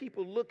said, there are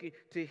people looking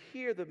to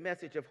hear the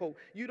message of hope.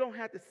 You don't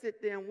have to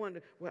sit there and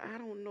wonder, well, I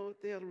don't know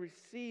if they'll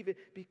receive it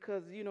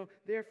because, you know,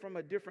 they're from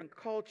a different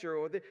culture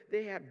or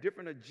they have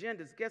different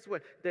agendas. Guess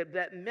what?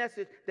 That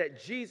message that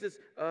Jesus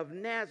of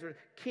Nazareth,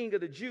 King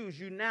of the Jews,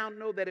 you now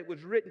know that it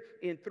was written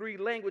in three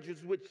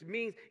languages, which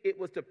means it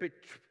was to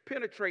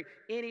penetrate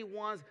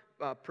anyone's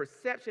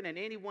perception and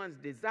anyone's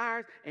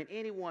desires and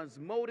anyone's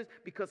motives,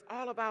 because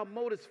all of our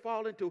motives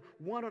fall into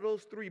one of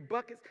those three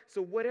buckets.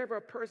 So whatever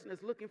a person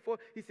is looking for,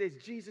 he says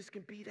Jesus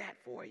can be that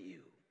for you.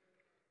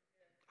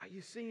 Are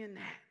you seeing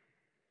that?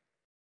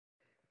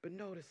 But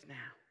notice now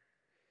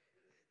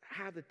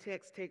how the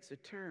text takes a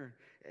turn.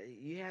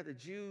 You have the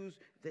Jews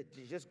that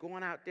just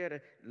going out there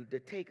to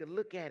take a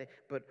look at it,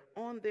 but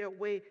on their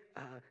way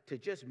to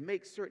just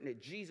make certain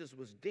that Jesus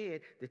was dead,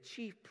 the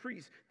chief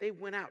priests, they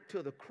went out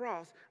to the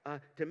cross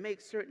to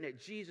make certain that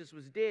Jesus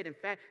was dead. In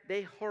fact,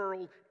 they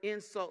hurled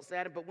insults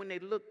at him, but when they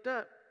looked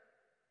up,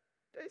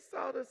 they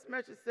saw this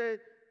message said,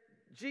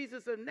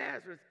 Jesus of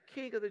Nazareth,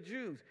 King of the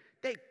Jews.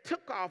 They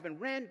took off and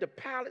ran to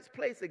Pilate's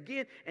place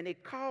again, and they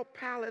called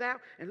Pilate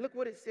out. And look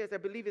what it says. I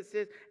believe it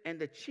says, and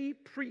the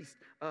chief priest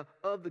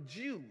of the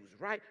Jews,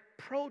 right,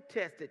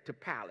 protested to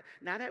Pilate.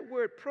 Now, that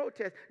word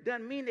protest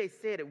doesn't mean they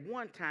said it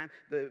one time.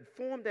 The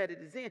form that it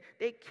is in,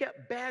 they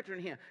kept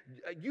badgering him.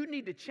 You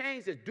need to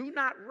change this. Do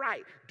not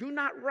write. Do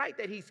not write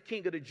that he's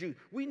King of the Jews.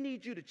 We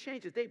need you to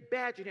change this. They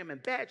badgered him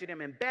and badgered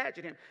him and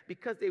badgered him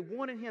because they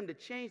wanted him to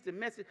change the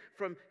message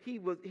from he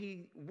was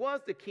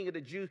the King of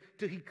the Jews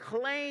to he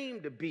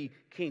claimed to be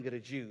King of the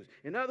Jews.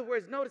 In other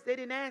words, notice they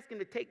didn't ask him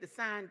to take the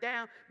sign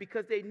down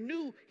because they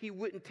knew he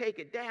wouldn't take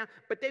it down,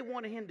 but they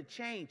wanted him to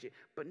change it.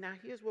 But now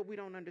here's what we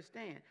don't understand.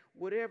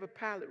 Whatever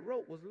Pilate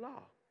wrote was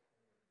law.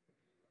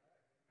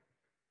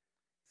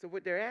 So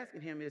what they're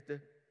asking him is to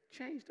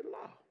change the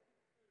law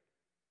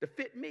to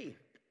fit me.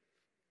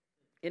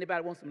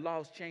 Anybody want some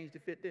laws changed to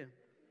fit them?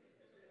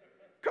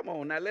 Come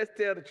on now, let's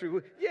tell the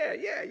truth. Yeah.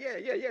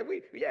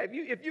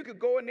 If you could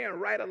go in there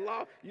and write a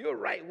law, you'll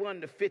write one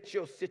to fit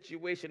your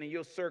situation and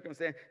your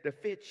circumstance, to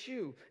fit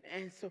you.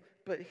 And so,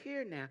 but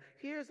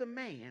here's a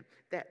man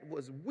that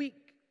was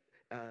weak,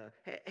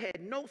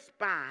 had no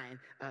spine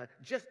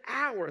just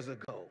hours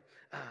ago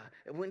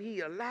when he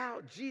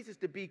allowed Jesus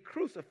to be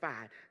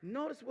crucified.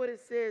 Notice what it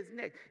says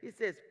next. It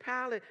says,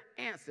 Pilate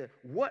answered,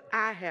 what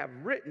I have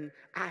written,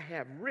 I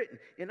have written.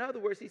 In other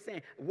words, he's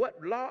saying,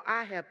 what law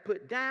I have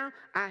put down,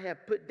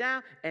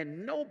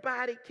 and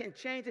nobody can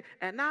change it,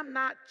 and I'm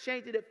not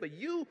changing it for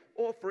you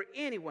or for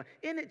anyone.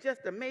 Isn't it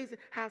just amazing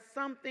how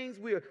some things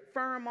we're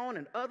firm on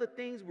and other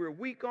things we're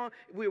weak on?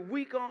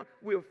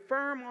 We're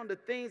firm on the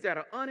things that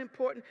are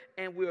unimportant,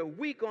 and we're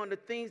weak on the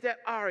things that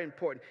are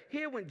important.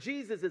 Here, when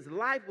Jesus'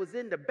 life was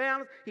in the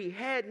balance, he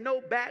had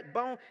no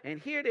backbone, and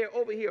here they're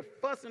over here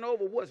fussing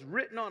over what's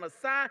written on a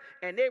sign,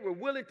 and they were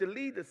willing to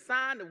leave the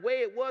sign the way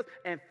it was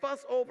and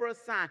fuss over a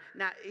sign.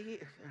 Now,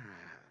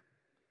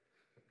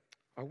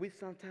 are we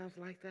sometimes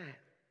like that?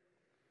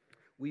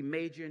 We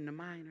major in the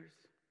minors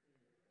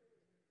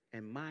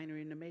and minor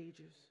in the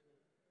majors.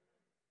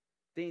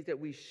 Things that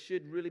we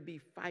should really be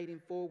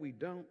fighting for, we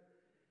don't.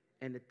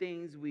 And the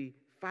things we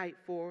fight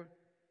for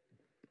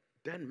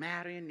doesn't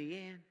matter in the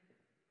end.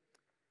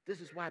 This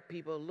is why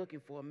people are looking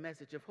for a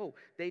message of hope.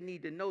 They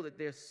need to know that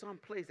there's some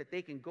place that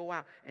they can go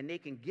out and they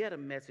can get a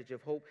message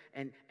of hope.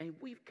 And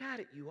we've got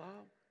it, you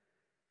all.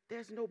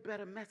 There's no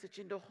better message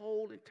in the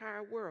whole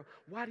entire world.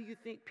 Why do you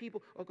think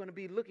people are going to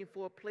be looking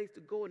for a place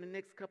to go in the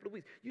next couple of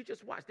weeks? You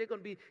just watch. They're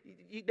going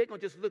to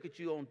just look at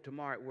you on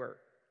tomorrow at work.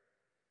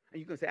 And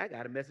you're going to say, I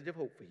got a message of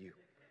hope for you.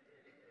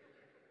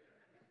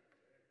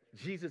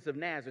 Jesus of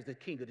Nazareth, the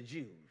King of the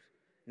Jews.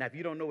 Now, if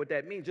you don't know what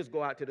that means, just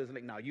go out to this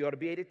link. Now, you ought to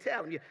be able to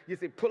tell them. You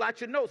say, pull out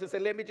your notes and say,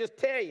 let me just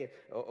tell you.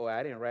 Oh,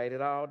 I didn't write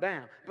it all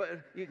down. But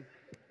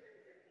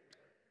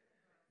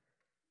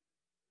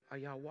are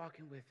y'all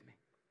walking with me?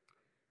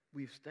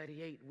 We've studied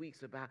 8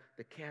 weeks about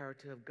the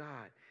character of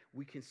God.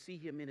 We can see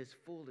him in his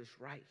fullness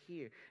right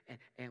here,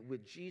 and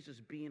with Jesus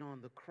being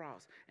on the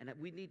cross. And that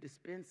we need to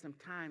spend some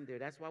time there.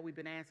 That's why we've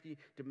been asking you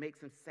to make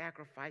some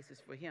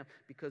sacrifices for him,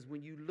 because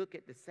when you look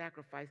at the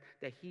sacrifice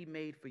that he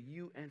made for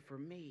you and for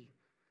me,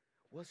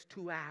 what's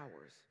 2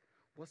 hours?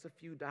 What's a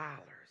few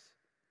dollars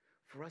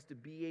for us to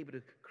be able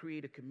to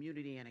create a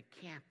community and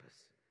a campus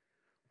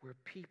where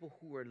people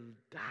who are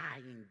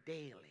dying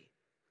daily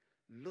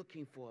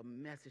looking for a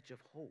message of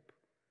hope?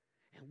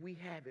 And we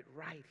have it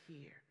right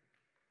here.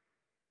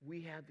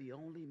 We have the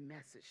only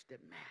message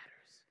that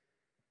matters.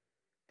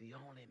 The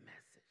only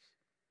message.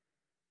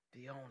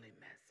 The only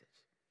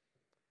message.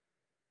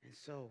 And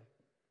so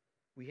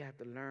we have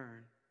to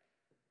learn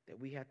that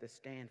we have to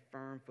stand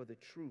firm for the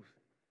truth,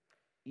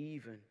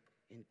 even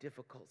in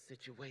difficult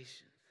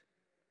situations.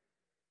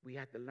 We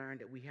have to learn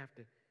that we have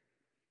to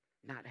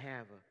not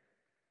have a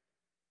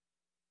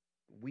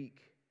weak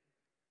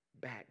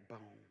backbone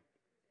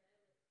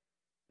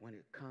when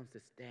it comes to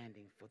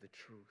standing for the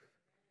truth,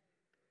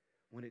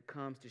 when it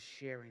comes to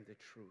sharing the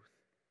truth.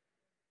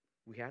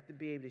 We have to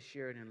be able to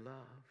share it in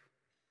love,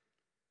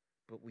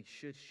 but we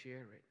should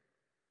share it.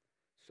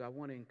 So I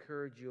want to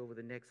encourage you over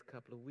the next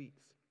couple of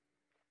weeks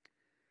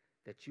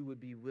that you would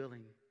be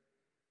willing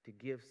to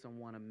give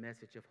someone a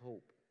message of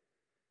hope,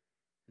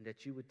 and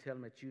that you would tell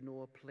them that you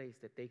know a place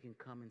that they can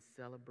come and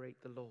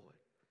celebrate the Lord,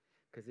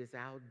 because it's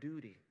our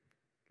duty.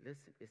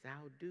 Listen, it's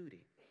our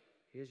duty.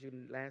 Here's your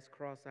last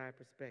cross-eyed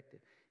perspective.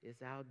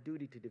 It's our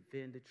duty to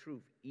defend the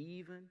truth,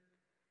 even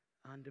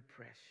under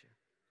pressure.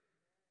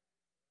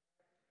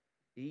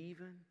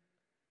 Even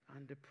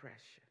under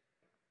pressure.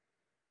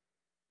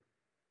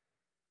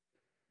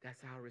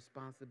 That's our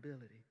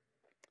responsibility.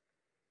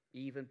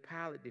 Even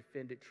Pilate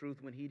defended truth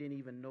when he didn't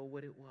even know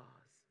what it was.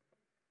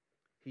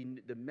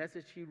 The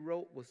message he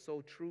wrote was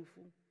so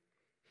truthful,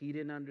 he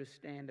didn't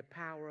understand the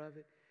power of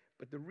it.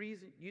 But the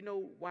reason, you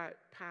know why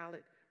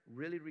Pilate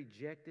really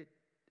rejected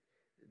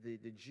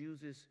the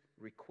Jews'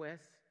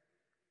 request?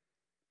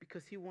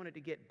 Because he wanted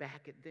to get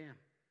back at them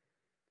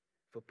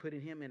for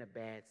putting him in a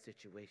bad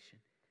situation.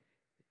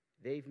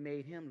 They've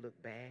made him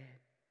look bad.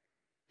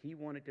 He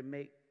wanted to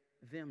make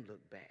them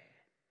look bad.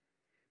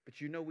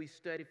 But you know, we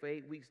studied for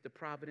 8 weeks the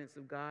providence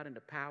of God and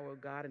the power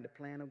of God and the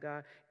plan of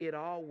God. It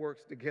all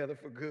works together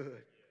for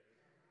good.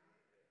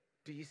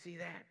 Do you see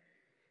that?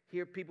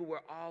 Here people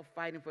were all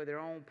fighting for their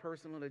own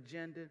personal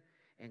agenda,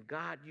 and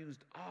God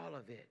used all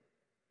of it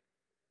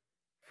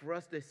for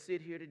us to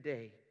sit here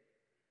today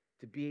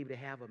to be able to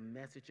have a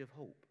message of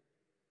hope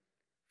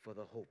for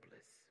the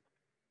hopeless.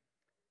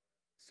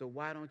 So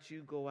why don't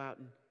you go out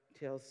and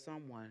tell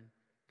someone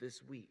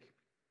this week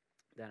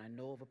that I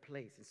know of a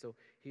place? And so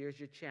here's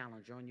your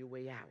challenge on your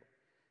way out.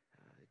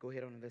 Go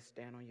ahead and let's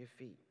stand on your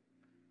feet.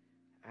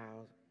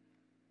 Our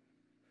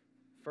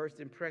first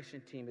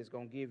impression team is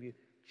going to give you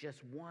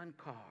just one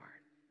card.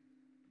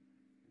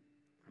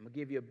 I'm going to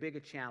give you a bigger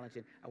challenge,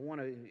 and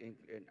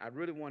I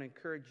really want to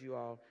encourage you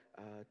all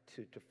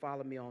to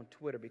follow me on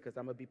Twitter, because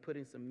I'm going to be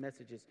putting some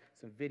messages,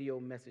 some video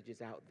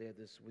messages out there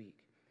this week.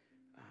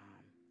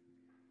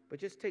 But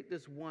just take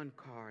this one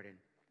card and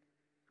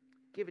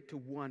give it to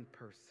one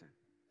person.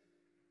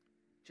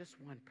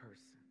 Just one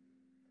person.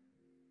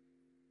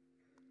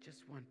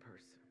 Just one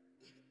person.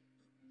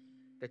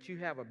 That you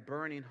have a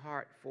burning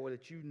heart for,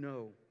 that you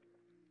know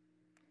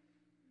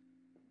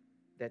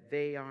that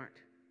they aren't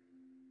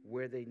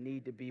where they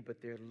need to be, but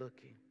they're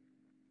looking.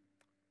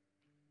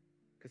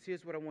 Because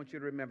here's what I want you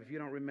to remember. If you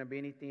don't remember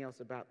anything else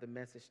about the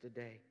message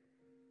today,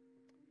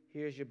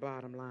 here's your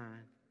bottom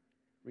line.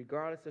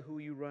 Regardless of who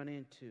you run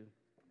into,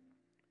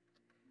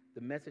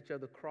 the message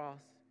of the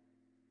cross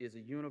is a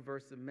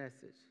universal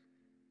message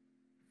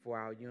for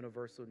our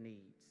universal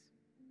needs.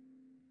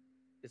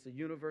 It's a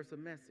universal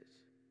message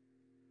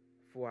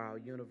for our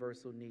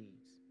universal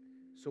needs.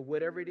 So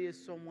whatever it is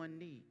someone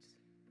needs,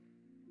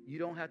 you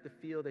don't have to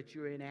feel that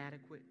you're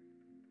inadequate.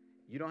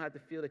 You don't have to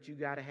feel that you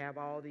got to have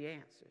all the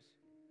answers.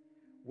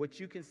 What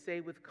you can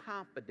say with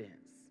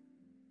confidence,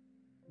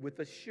 with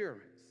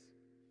assurance,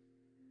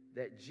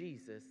 that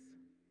Jesus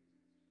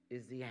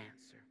is the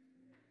answer.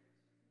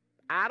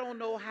 I don't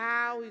know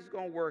how he's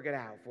going to work it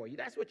out for you.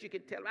 That's what you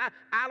can tell him.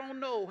 I don't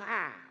know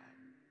how.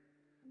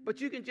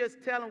 But you can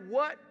just tell him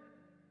what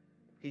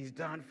he's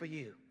done for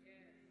you.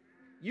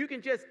 You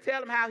can just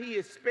tell him how he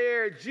has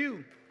spared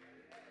you.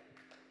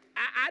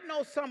 I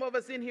know some of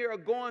us in here are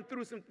going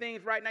through some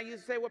things right now. You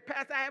say, well,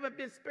 Pastor, I haven't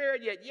been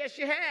spared yet. Yes,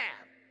 you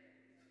have.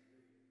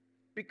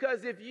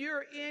 Because if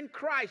you're in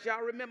Christ,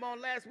 y'all remember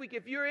on last week,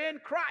 if you're in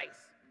Christ,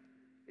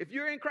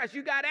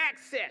 you got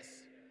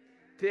access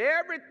to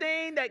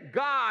everything that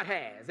God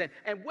has.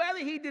 And whether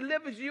he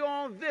delivers you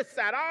on this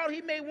side, all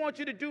he may want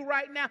you to do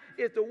right now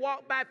is to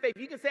walk by faith.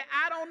 You can say,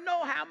 I don't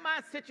know how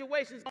my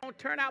situation is going to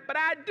turn out, but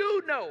I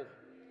do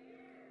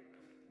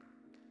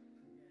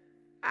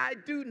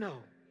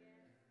know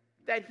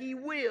that he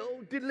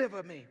will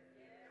deliver me,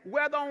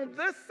 whether on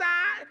this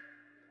side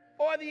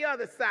or the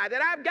other side,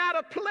 that I've got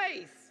a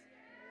place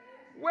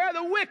where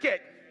the wicked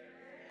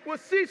will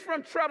cease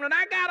from trouble. And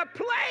I got a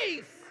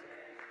place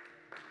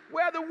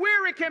Where the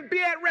weary can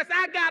be at rest,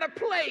 I got a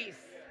place.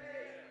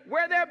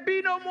 Where there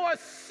be no more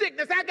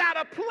sickness, I got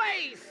a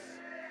place.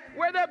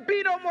 Where there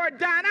be no more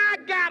dying, I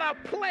got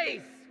a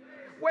place.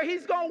 Where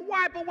he's going to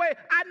wipe away.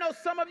 I know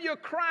some of you are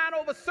crying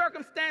over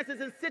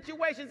circumstances and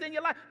situations in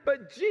your life,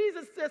 but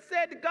Jesus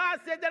said, God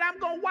said that I'm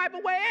going to wipe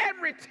away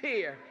every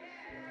tear.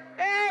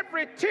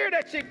 Every tear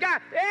that you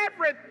got,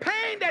 every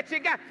pain that you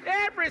got,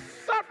 every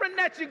suffering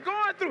that you're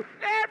going through,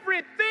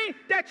 everything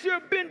that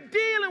you've been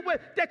dealing with,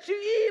 that you,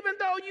 even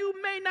though you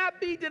may not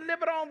be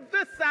delivered on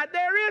this side,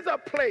 there is a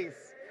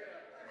place.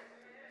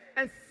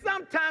 And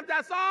sometimes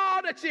that's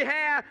all that you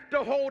have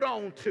to hold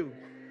on to.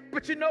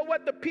 But you know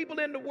what? The people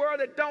in the world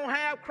that don't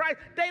have Christ,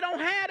 they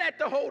don't have that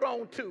to hold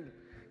on to.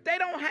 They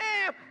don't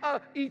have an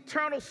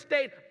eternal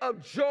state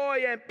of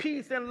joy and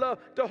peace and love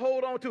to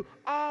hold on to.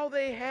 All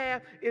they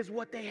have is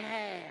what they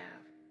have.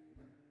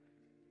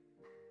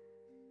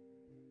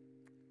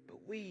 But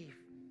we've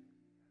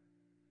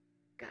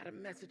got a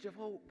message of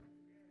hope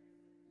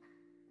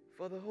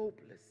for the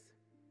hopeless.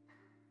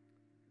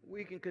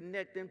 We can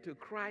connect them to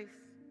Christ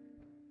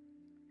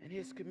and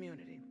his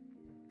community.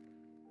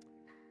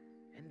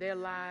 And their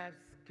lives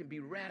can be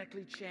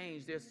radically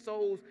changed. Their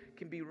souls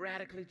can be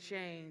radically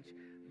changed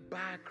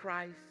by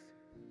Christ,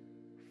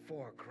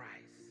 for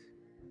Christ.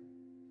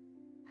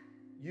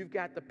 You've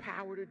got the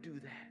power to do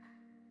that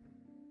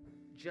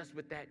just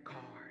with that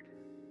card.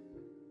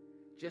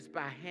 Just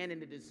by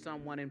handing it to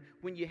someone. And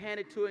when you hand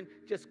it to him,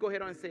 just go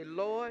ahead and say,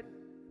 Lord,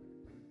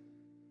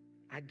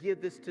 I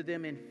give this to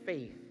them in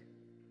faith.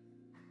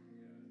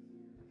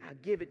 I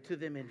give it to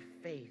them in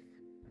faith.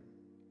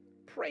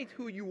 Pray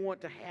who you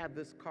want to have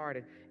this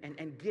card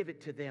and give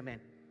it to them and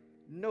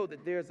know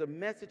that there's a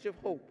message of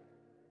hope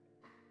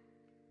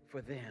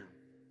for them.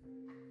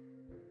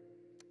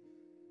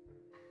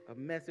 A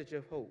message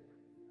of hope.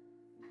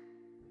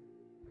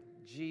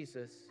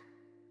 Jesus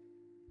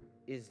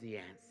is the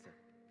answer.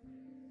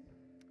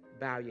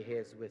 Bow your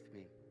heads with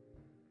me.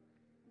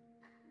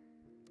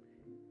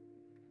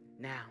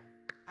 Now,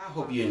 I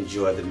hope you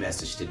enjoyed the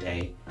message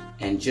today.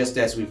 And just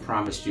as we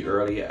promised you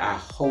earlier, I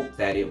hope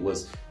that it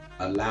was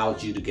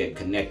allowed you to get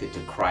connected to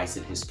Christ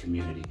and his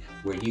community,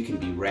 where you can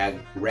be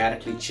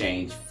radically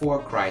changed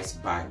for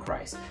Christ, by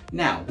Christ.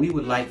 Now, we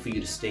would like for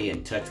you to stay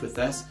in touch with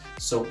us,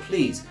 so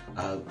please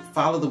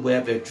follow the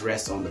web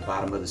address on the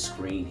bottom of the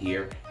screen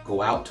here.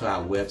 Go out to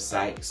our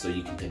website so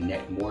you can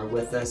connect more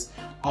with us.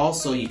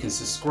 Also, you can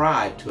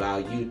subscribe to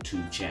our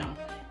YouTube channel.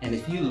 And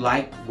if you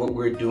like what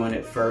we're doing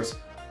at First,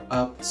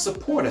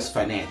 support us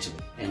financially.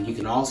 And you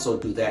can also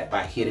do that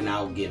by hitting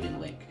our giving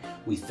link.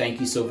 We thank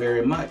you so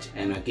very much.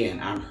 And again,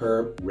 I'm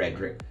Herb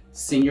Redrick,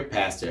 Senior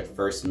Pastor at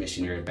First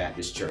Missionary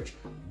Baptist Church.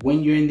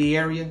 When you're in the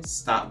area,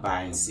 stop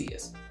by and see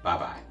us.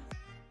 Bye-bye.